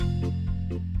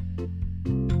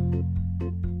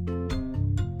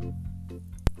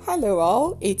Hello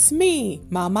all, it's me,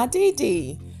 Mama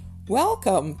Didi.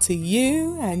 Welcome to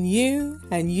you and you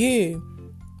and you.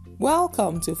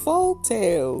 Welcome to Folk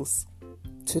Tales.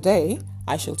 Today,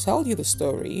 I shall tell you the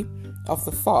story of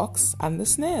the fox and the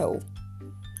snail.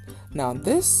 Now,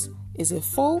 this is a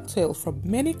folk tale from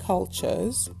many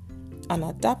cultures and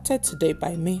adapted today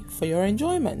by me for your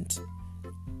enjoyment.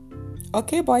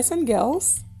 Okay, boys and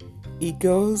girls, it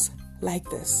goes like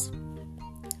this.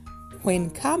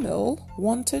 When Camel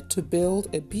wanted to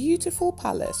build a beautiful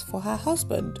palace for her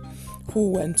husband who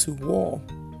went to war,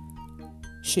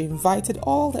 she invited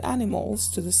all the animals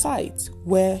to the site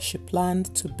where she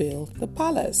planned to build the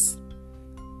palace.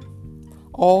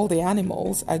 All the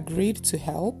animals agreed to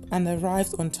help and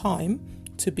arrived on time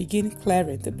to begin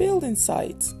clearing the building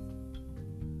site.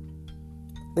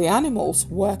 The animals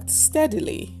worked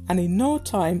steadily, and in no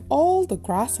time all the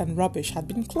grass and rubbish had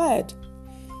been cleared.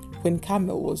 When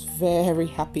Camel was very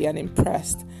happy and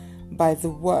impressed by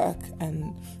the work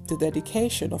and the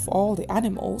dedication of all the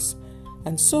animals,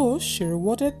 and so she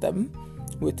rewarded them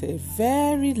with a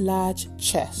very large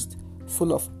chest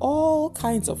full of all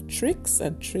kinds of tricks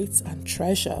and treats and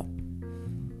treasure.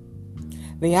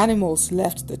 The animals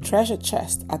left the treasure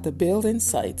chest at the building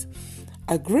site,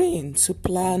 agreeing to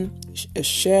plan a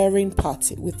sharing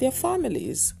party with their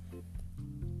families.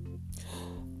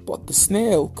 But the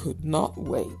snail could not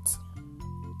wait.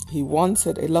 He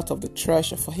wanted a lot of the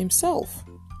treasure for himself.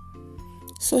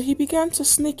 So he began to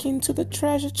sneak into the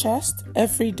treasure chest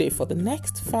every day for the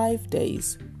next 5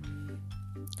 days.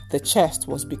 The chest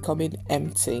was becoming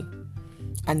empty,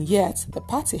 and yet the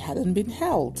party hadn't been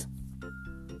held.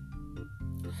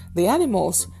 The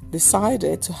animals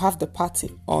decided to have the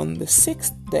party on the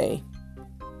 6th day.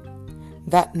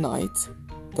 That night,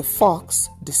 the fox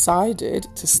decided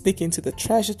to sneak into the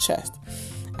treasure chest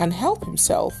and help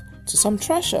himself to some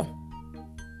treasure.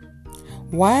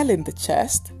 While in the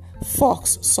chest,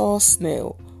 Fox saw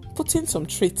Snail putting some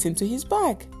treats into his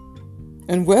bag.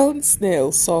 And when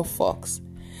Snail saw Fox,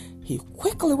 he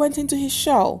quickly went into his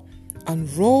shell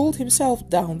and rolled himself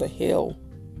down the hill.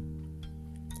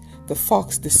 The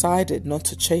fox decided not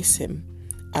to chase him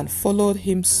and followed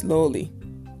him slowly.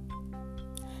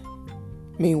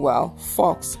 Meanwhile,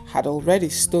 Fox had already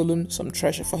stolen some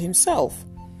treasure for himself.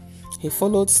 He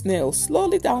followed Snail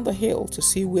slowly down the hill to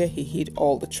see where he hid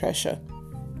all the treasure.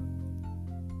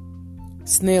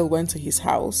 Snail went to his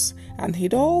house and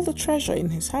hid all the treasure in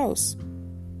his house.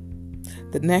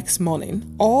 The next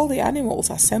morning, all the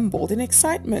animals assembled in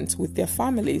excitement with their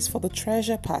families for the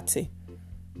treasure party.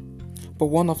 But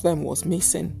one of them was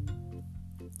missing.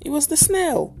 It was the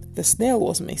snail. The snail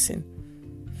was missing.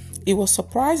 It was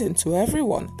surprising to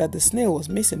everyone that the snail was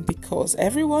missing because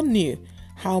everyone knew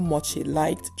how much he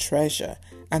liked treasure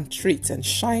and treats and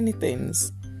shiny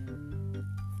things.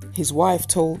 His wife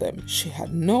told them she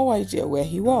had no idea where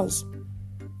he was.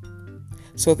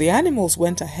 So the animals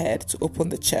went ahead to open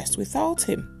the chest without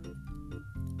him.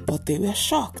 But they were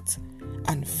shocked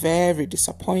and very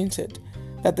disappointed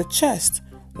that the chest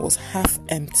was half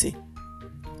empty.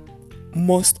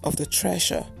 Most of the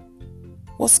treasure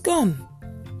was gone.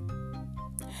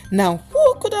 Now,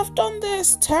 who could have done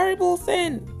this terrible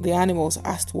thing? The animals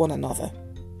asked one another.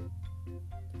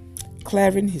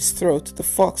 Clearing his throat, the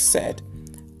fox said,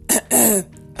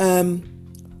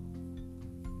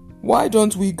 Why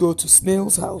don't we go to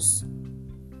Snail's house?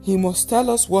 He must tell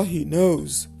us what he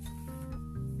knows.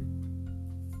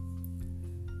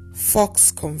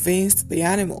 Fox convinced the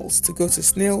animals to go to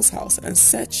Snail's house and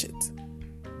search it.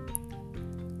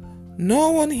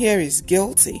 No one here is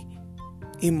guilty.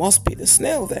 It must be the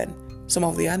snail then, some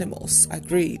of the animals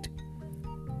agreed.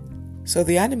 So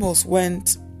the animals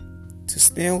went to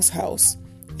Snail's house.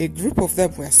 A group of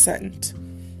them were sent.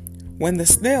 When the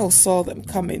snail saw them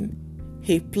coming,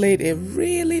 he played a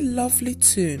really lovely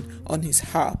tune on his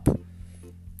harp.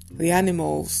 The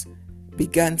animals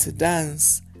began to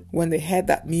dance when they heard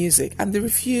that music, and they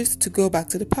refused to go back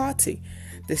to the party.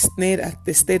 They stayed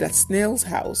at Snail's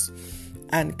house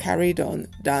and carried on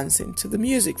dancing to the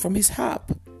music from his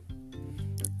harp.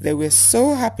 They were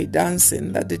so happy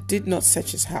dancing that they did not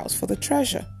search his house for the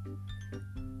treasure.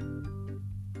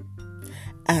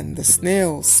 And the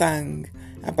snail sang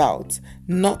about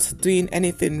not doing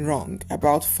anything wrong,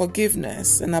 about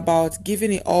forgiveness, and about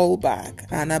giving it all back,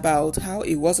 and about how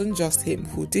it wasn't just him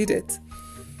who did it.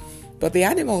 But the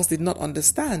animals did not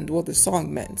understand what the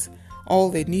song meant. All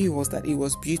they knew was that it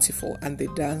was beautiful, and they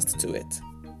danced to it.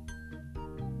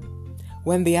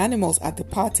 When the animals at the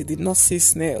party did not see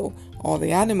Snail, or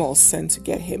the animals sent to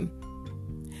get him,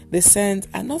 they sent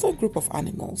another group of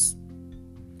animals.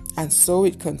 And so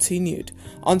it continued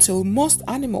until most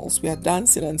animals were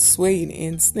dancing and swaying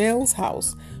in Snail's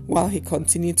house while he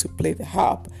continued to play the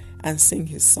harp and sing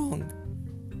his song.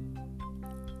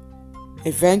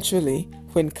 Eventually,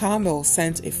 Queen Camel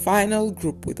sent a final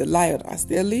group with the lion as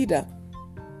their leader.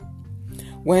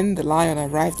 When the lion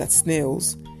arrived at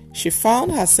Snail's, she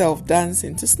found herself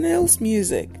dancing to Snail's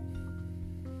music.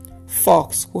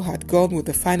 Fox, who had gone with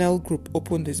the final group,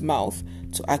 opened his mouth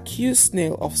to accuse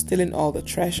Snail of stealing all the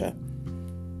treasure.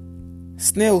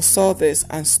 Snail saw this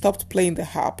and stopped playing the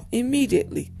harp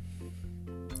immediately.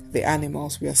 The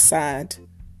animals were sad.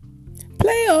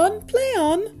 "Play on, play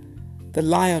on," the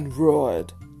lion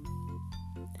roared.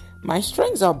 "My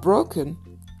strings are broken.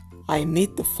 I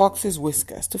need the fox's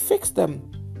whiskers to fix them,"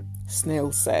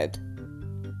 Snail said.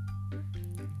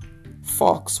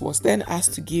 Fox was then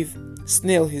asked to give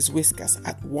Snail his whiskers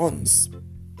at once.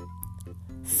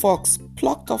 Fox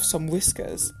plucked off some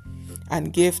whiskers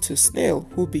and gave to Snail,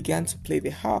 who began to play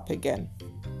the harp again.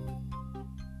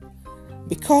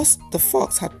 Because the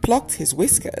fox had plucked his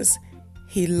whiskers,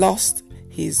 he lost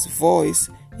his voice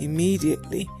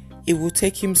immediately. It would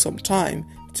take him some time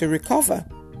to recover.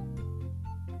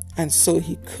 And so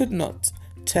he could not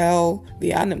tell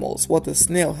the animals what the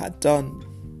snail had done.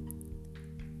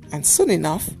 And soon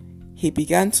enough, he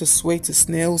began to sway to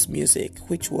Snail's music,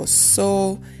 which was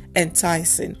so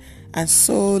enticing and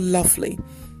so lovely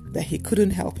that he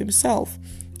couldn't help himself.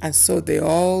 And so they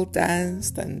all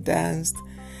danced and danced,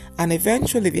 and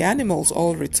eventually the animals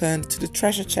all returned to the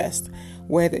treasure chest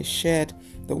where they shared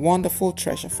the wonderful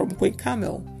treasure from Queen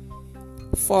Camel.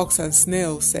 Fox and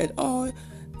Snail said, "Oh,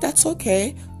 that's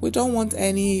okay. We don't want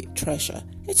any treasure.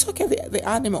 It's okay, the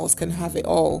animals can have it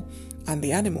all." And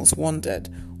the animals wondered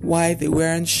why they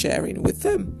weren't sharing with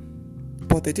them,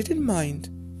 but they didn't mind.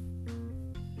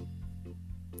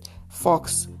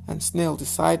 Fox and Snail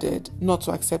decided not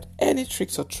to accept any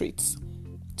tricks or treats,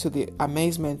 to the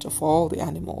amazement of all the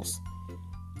animals.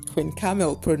 Queen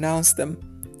Camel pronounced them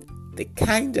the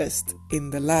kindest in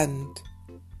the land.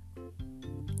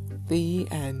 The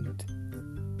end.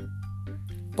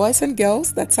 Boys and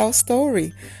girls, that's our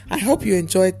story. I hope you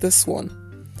enjoyed this one.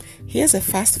 Here's a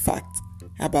fast fact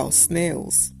about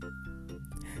snails.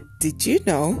 Did you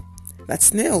know that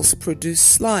snails produce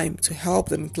slime to help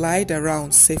them glide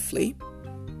around safely?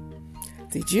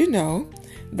 Did you know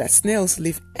that snails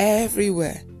live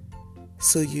everywhere?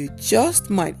 So you just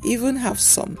might even have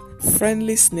some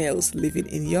friendly snails living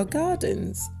in your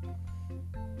gardens.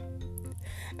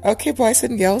 Okay, boys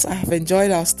and girls, I have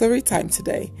enjoyed our story time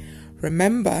today.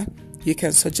 Remember, you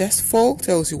can suggest folk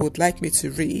tales you would like me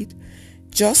to read.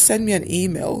 Just send me an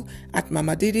email at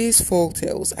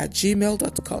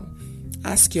mamadidisfolktales@gmail.com.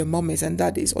 Ask your mummies and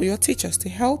daddies or your teachers to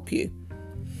help you.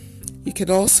 You can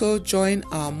also join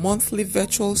our monthly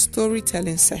virtual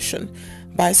storytelling session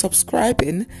by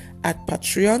subscribing at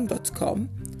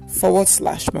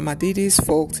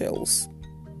patreon.com/mamadidisfolktales.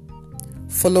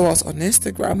 Follow us on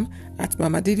Instagram at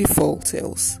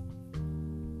mamadidisfolktales.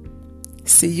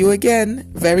 See you again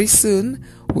very soon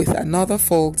with another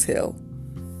folk tale.